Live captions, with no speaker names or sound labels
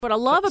What I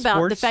love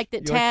about the fact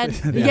that Tad,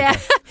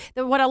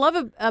 what I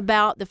love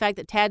about the fact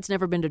that Tad's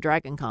never been to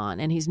Dragon Con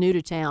and he's new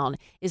to town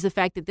is the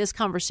fact that this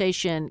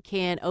conversation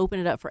can open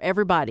it up for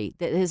everybody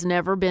that has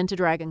never been to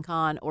Dragon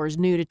Con or is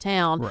new to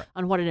town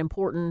on what an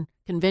important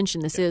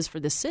convention this is for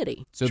the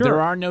city. So there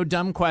are no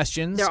dumb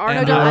questions. There are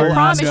no dumb. I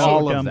promise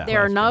you,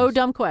 there are no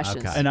dumb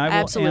questions. Okay. And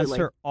I will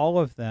answer all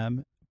of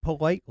them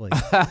politely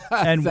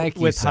and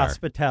with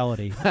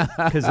hospitality,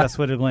 because that's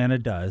what Atlanta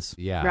does.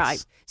 Yes.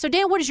 Right. So,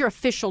 Dan, what is your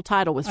official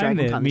title with Dragon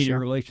Con I'm the this media year?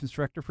 relations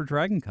director for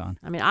Dragon Con.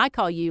 I mean, I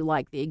call you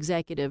like the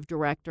executive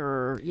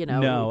director, you know.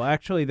 No,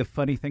 actually, the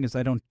funny thing is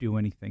I don't do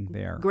anything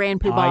there. Grand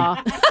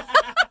Poobah.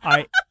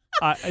 I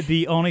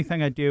the only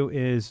thing I do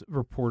is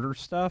reporter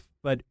stuff,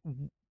 but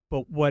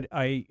what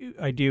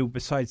I do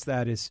besides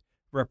that is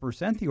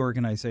represent the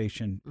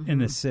organization in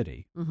the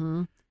city.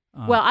 Mm-hmm.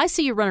 Well, I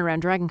see you running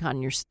around Dragon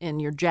Con in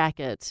your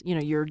jacket, you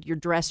know, your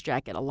dress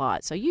jacket a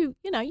lot. So you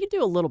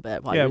do a little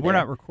bit while you're there. We're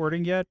not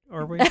recording yet,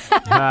 are we?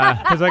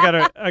 Because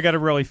I got a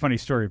really funny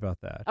story about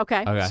that.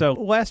 Okay. So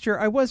last year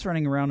I was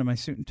running around in my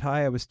suit and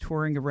tie. I was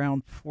touring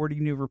around 40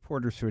 new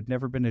reporters who had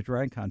never been to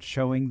Dragon Con,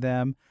 showing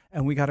them.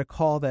 And we got a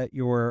call that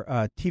your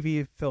TV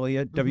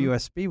affiliate,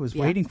 WSB, was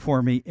waiting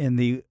for me in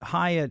the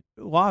Hyatt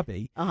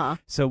lobby.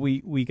 So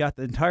we got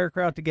the entire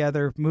crowd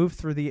together, moved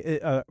through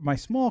my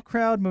small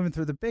crowd, moving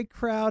through the big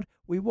crowd.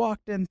 We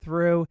walked in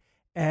through,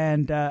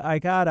 and I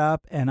got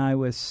up, and I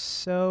was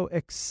so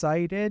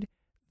excited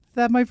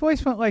that my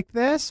voice went like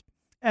this.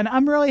 And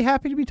I'm really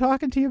happy to be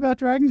talking to you about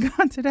Dragon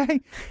Con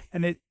today.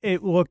 And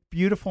it looked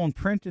beautiful in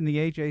print in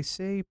the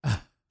AJC.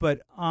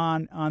 But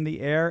on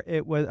the air,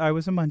 I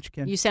was a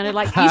munchkin. You sounded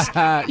like you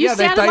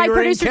sounded like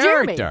producer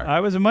Jeremy. I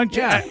was a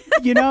munchkin.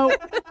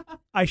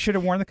 I should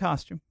have worn the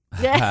costume.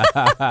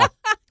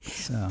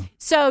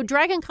 So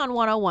Dragon Con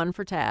 101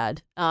 for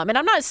Tad, and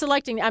I'm not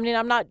selecting. I mean,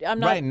 I'm not.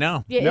 Right?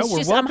 No. Yeah, it's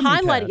just I'm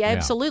highlighting. Yeah,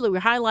 absolutely, we're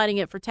highlighting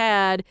it for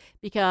Tad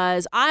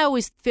because I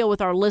always feel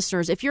with our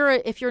listeners, if you're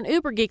an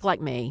Uber geek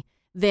like me,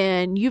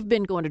 then you've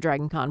been going to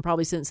Dragon Con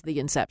probably since the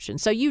inception.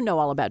 So you know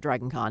all about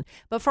Dragon Con.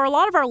 But for a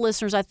lot of our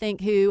listeners, I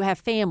think, who have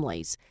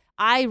families,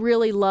 I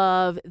really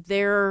love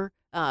their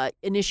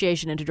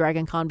initiation into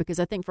Dragon Con because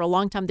I think for a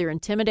long time they're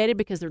intimidated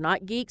because they're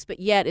not geeks,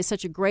 but yet it's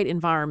such a great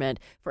environment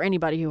for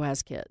anybody who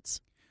has kids.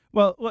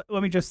 Well,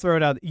 let me just throw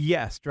it out.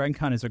 Yes, Dragon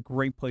Con is a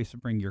great place to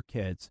bring your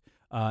kids.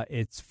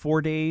 It's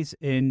 4 days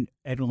in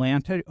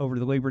Atlanta over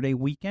the Labor Day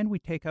weekend. We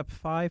take up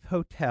 5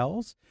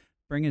 hotels.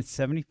 Bringing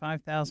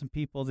 75,000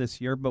 people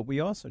this year, but we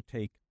also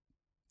take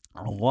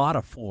a lot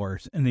of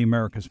floors in the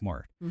America's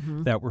Mart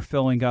that we're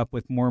filling up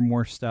with more and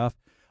more stuff.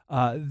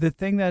 The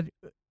thing that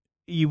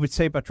you would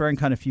say about Dragon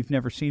Con, if you've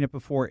never seen it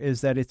before, is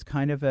that it's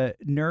kind of a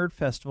nerd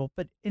festival,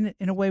 but in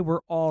a way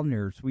we're all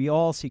nerds. We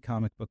all see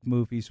comic book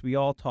movies. We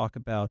all talk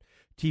about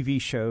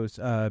TV shows.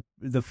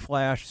 The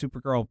Flash,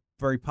 Supergirl,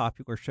 very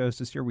popular shows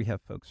this year. We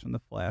have folks from The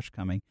Flash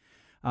coming.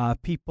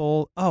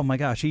 People, oh my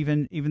gosh,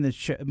 even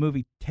the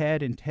movie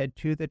Ted and Ted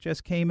 2 that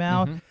just came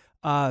out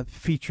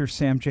features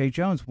Sam J.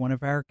 Jones, one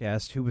of our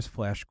guests, who was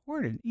Flash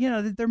Gordon. You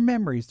know, their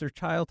memories, their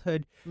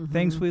childhood,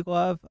 things we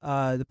love,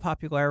 the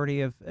popularity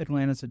of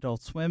Atlanta's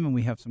Adult Swim, and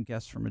we have some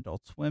guests from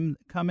Adult Swim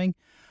coming.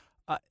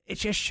 It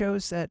just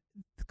shows that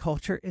the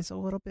culture is a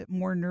little bit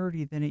more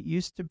nerdy than it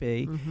used to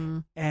be.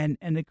 And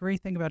the great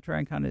thing about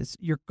Dragon Con is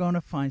you're going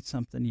to find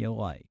something you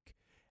like.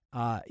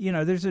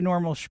 There's a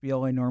normal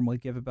spiel I normally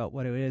give about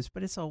what it is,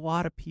 but it's a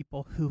lot of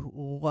people who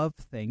love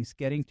things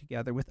getting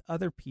together with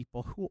other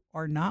people who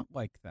are not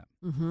like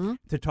them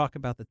to talk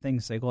about the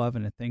things they love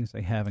and the things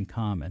they have in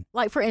common.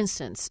 Like, for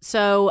instance,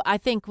 so I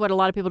think what a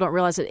lot of people don't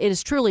realize is it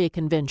is truly a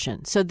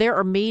convention. So there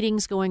are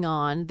meetings going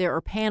on. There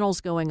are panels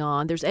going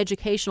on. There's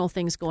educational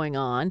things going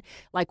on.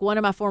 Like one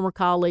of my former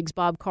colleagues,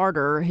 Bob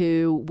Carter,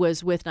 who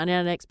was with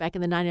 99X back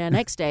in the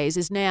 99X days,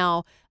 is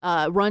now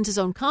runs his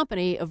own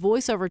company of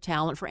voiceover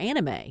talent for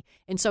anime.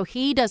 And so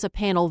he does a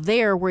panel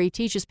there where he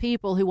teaches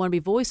people who want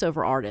to be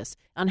voiceover artists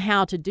on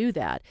how to do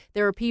that.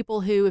 There are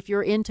people who, if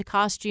you're into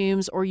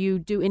costumes or you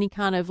do any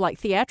kind of like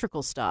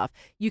theatrical stuff,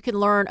 you can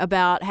learn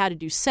about how to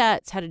do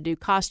sets, how to do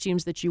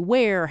costumes that you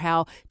wear,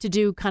 how to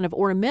do kind of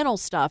ornamental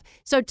stuff.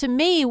 So to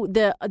me,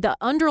 the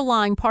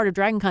underlying part of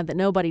Dragon Con that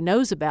nobody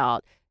knows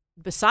about,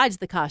 besides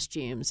the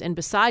costumes and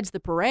besides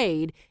the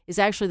parade, is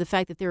actually the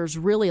fact that there's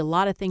really a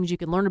lot of things you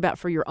can learn about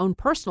for your own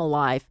personal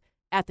life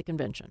at the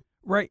convention.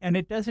 Right, and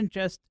it doesn't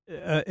just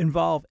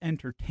involve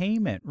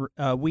entertainment.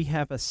 We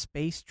have a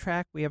space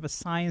track, we have a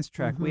science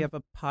track, we have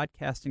a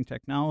podcasting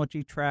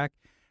technology track.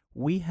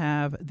 We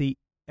have the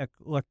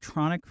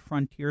Electronic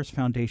Frontiers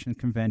Foundation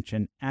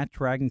Convention at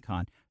Dragon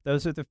Con.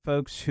 Those are the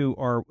folks who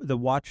are the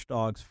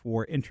watchdogs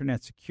for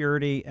internet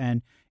security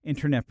and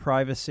internet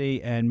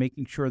privacy and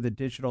making sure the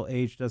digital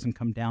age doesn't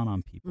come down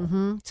on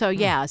people. So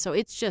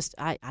it's just,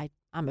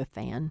 I'm a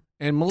fan.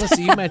 And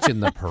Melissa, you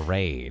mentioned the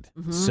parade.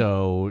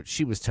 So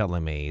she was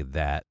telling me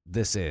that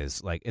this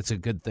is, like, it's a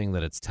good thing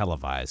that it's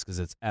televised because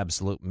it's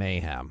absolute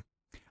mayhem.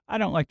 I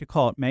don't like to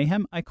call it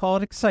mayhem. I call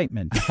it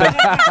excitement.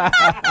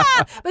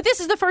 But this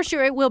is the first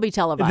year it will be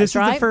televised, This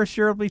right? is the first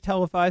year it'll be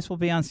televised. We'll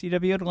be on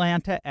CW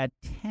Atlanta at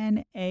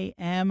 10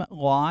 a.m.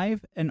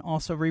 live and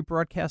also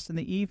rebroadcast in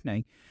the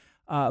evening.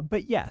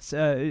 But yes,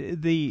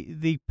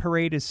 the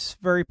parade is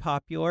very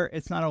popular.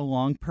 It's not a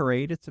long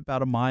parade. It's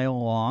about a mile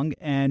long.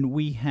 And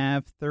we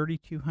have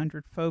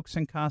 3,200 folks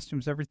in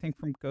costumes, everything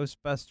from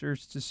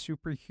Ghostbusters to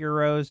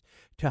superheroes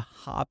to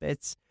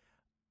hobbits,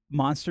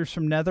 monsters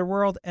from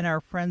Netherworld, and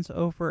our friends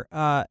over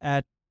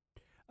at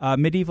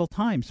Medieval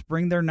Times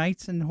bring their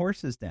knights and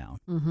horses down.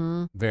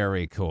 Mm-hmm.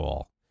 Very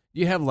cool.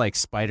 You have like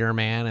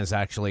Spider-Man is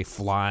actually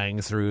flying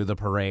through the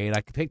parade.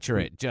 I can picture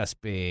it just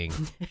being.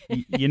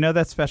 You know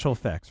that's special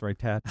effects, right,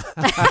 Tad?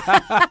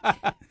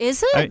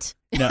 Is it?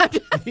 No.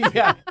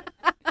 Yeah.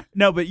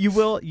 No, but you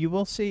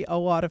will see a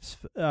lot of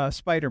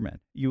Spider-Man.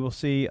 You will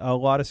see a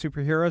lot of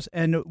superheroes.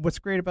 And what's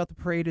great about the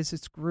parade is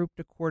it's grouped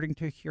according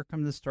to here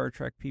come the Star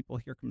Trek people,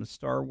 here come the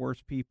Star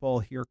Wars people,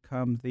 here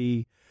come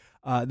the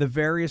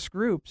various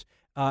groups.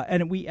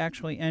 And we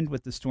actually end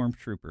with the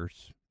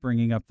Stormtroopers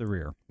bringing up the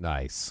rear.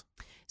 Nice.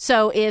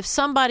 So if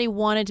somebody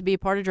wanted to be a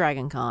part of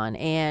Dragon Con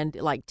and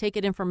like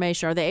ticket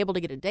information, are they able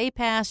to get a day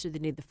pass? Do they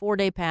need the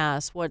 4-day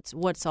pass?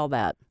 What's all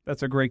that?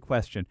 That's a great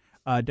question.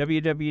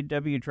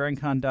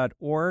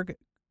 www.dragoncon.org.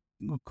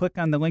 Click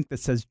on the link that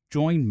says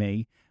Join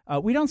Me.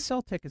 We don't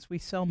sell tickets. We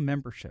sell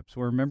memberships.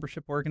 We're a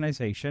membership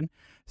organization.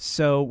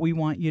 So we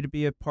want you to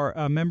be a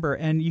member.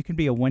 And you can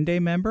be a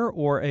 1-day member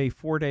or a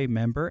 4-day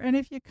member. And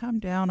if you come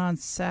down on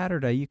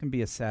Saturday, you can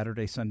be a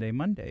Saturday, Sunday,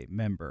 Monday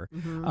member.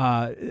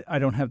 Mm-hmm. I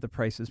don't have the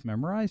prices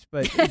memorized,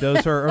 but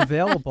those are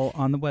available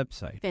on the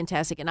website.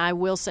 Fantastic. And I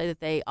will say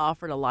that they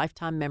offered a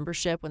lifetime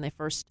membership when they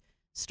first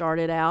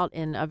started out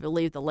in, I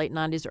believe, the late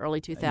 90s,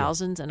 early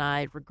 2000s, and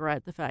I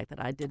regret the fact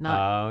that I did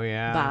not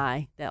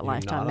buy that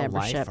lifetime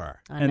membership.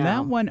 And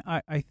that one,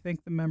 I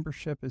think the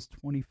membership is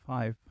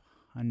 $2,500.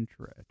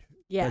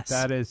 Yes. But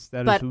that is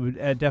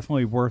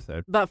definitely worth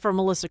it. But for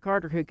Melissa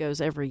Carter, who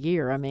goes every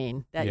year, I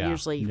mean, that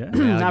usually,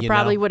 Well, I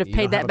probably would have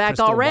paid that back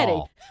already.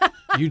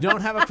 You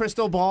don't have a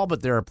crystal ball,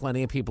 but there are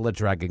plenty of people at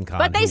Dragon Con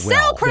But they who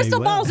sell will.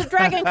 crystal balls at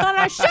Dragon Con.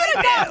 I should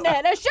have gotten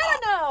it. I should have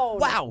known.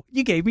 Wow,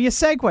 you gave me a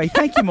segue.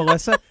 Thank you,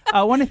 Melissa.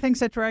 One of the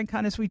things at Dragon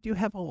Con is we do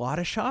have a lot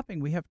of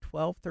shopping. We have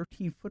 12,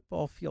 13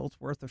 football fields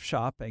worth of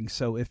shopping.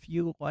 So if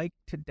you like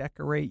to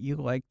decorate, you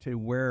like to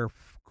wear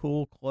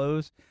cool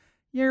clothes,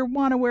 you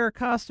want to wear a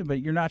costume,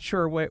 but you're not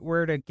sure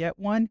where to get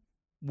one,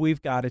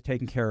 we've got it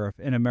taken care of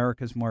in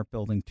America's Mart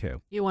Building,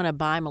 too. You want to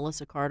buy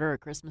Melissa Carter a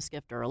Christmas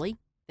gift early?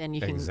 Then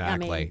you can.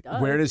 Exactly.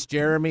 Where does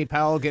Jeremy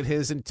Powell get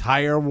his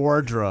entire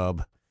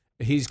wardrobe?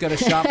 He's going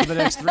to shop for the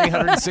next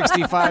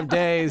 365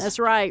 days. That's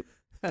right.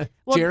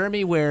 Well,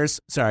 Jeremy wears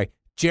a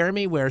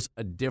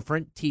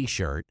different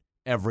T-shirt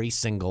every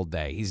single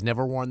day. He's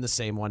never worn the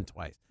same one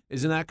twice.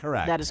 Isn't that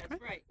correct? That is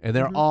correct. Right. And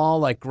they're all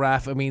like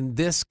I mean,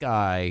 this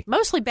guy.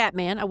 Mostly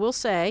Batman, I will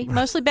say.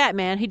 Mostly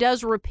Batman. He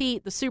does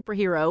repeat the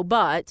superhero,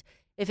 but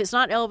if it's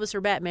not Elvis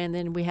or Batman,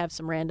 then we have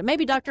some random.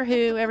 Maybe Doctor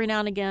Who every now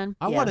and again.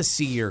 I want to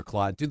see your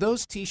closet. Do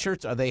those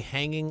T-shirts, are they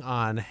hanging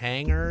on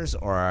hangers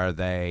or are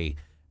they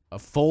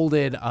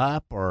folded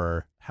up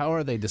or how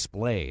are they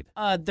displayed?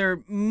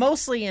 They're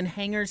mostly in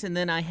hangers, and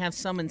then I have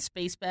some in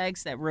space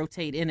bags that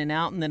rotate in and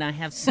out, and then I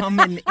have some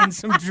in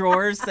some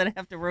drawers that I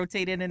have to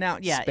rotate in and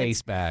out. Yeah,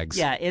 space bags.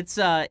 Yeah, it's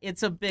a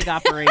big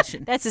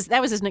operation.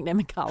 That was his nickname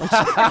in college.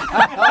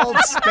 Old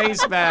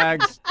space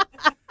bags.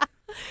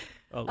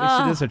 Well, at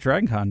least it is at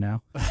Dragon Con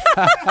now.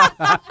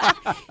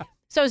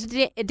 So,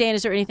 Dan,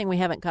 is there anything we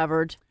haven't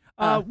covered?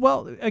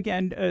 Well,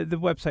 again, the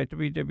website,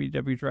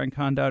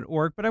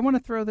 www.dragoncon.org. But I want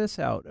to throw this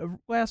out.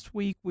 Last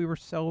week, we were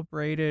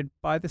celebrated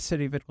by the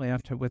city of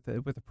Atlanta with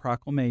a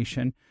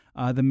proclamation.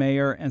 The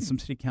mayor and some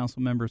city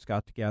council members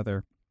got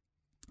together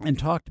and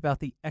talked about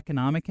the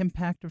economic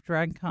impact of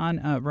Dragon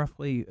Con,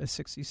 roughly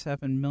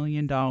 $67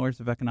 million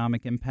of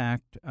economic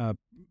impact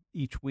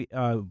each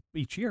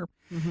year,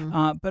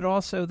 but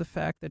also the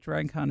fact that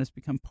Dragon Con has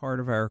become part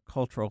of our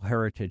cultural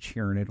heritage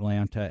here in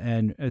Atlanta.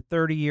 And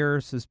 30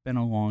 years has been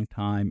a long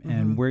time,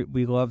 and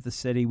we love the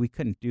city. We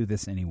couldn't do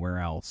this anywhere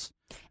else.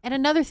 And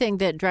another thing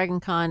that Dragon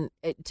Con,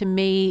 to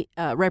me,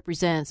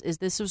 represents is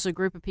this was a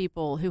group of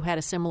people who had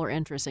a similar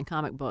interest in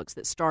comic books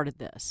that started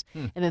this.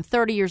 And then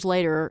 30 years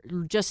later,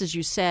 just as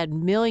you said,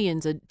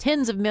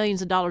 tens of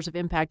millions of dollars of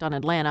impact on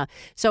Atlanta.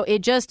 So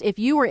if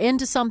you were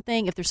into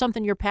something, if there's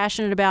something you're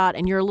passionate about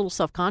and you're a little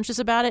self-conscious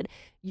about it,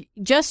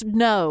 just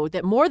know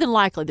that more than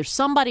likely there's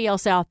somebody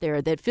else out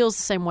there that feels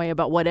the same way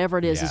about whatever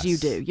it is as you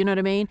do. You know what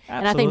I mean? Absolutely.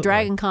 And I think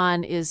Dragon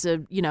Con is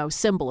a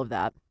symbol of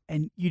that.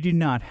 And you do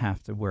not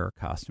have to wear a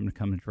costume to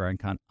come to Dragon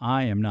Con.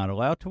 I am not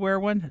allowed to wear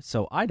one,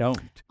 so I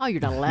don't. Oh,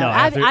 you're not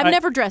allowed. No, I've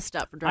never dressed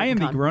up for Dragon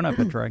Con. I am the grown-up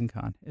at Dragon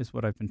Con, is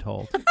what I've been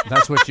told.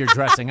 That's what you're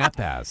dressing up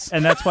as.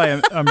 And that's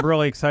why I'm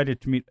really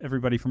excited to meet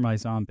everybody from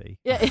iZombie.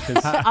 Yeah.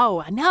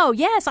 Oh, I know.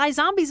 Yes,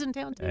 iZombie's in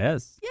town, too.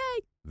 Yes.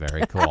 Yay.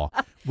 Very cool.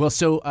 Well,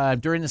 so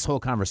during this whole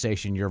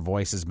conversation, your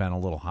voice has been a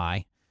little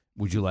high.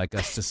 Would you like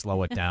us to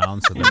slow it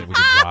down so that we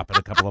can drop it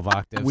a couple of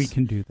octaves? We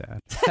can do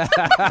that.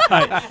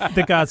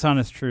 The God's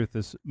honest truth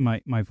is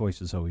my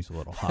voice is always a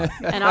little high.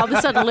 And all of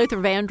a sudden, Luther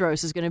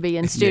Vandross is going to be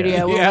in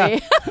studio. Yeah.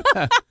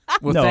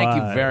 Well, No, thank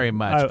you very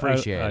much.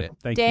 Appreciate it.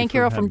 Thank Dan you for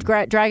Carroll from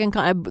having me. Dragon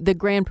Con, the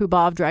Grand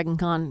Poobah of Dragon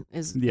Con,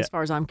 is Yeah. as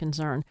far as I'm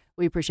concerned.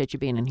 We appreciate you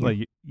being in here. Well,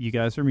 you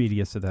guys are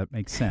media, so that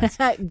makes sense.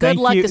 Good Thank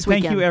luck you, this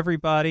weekend. Thank you,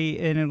 everybody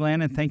in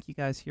Atlanta, and thank you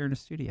guys here in the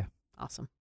studio. Awesome.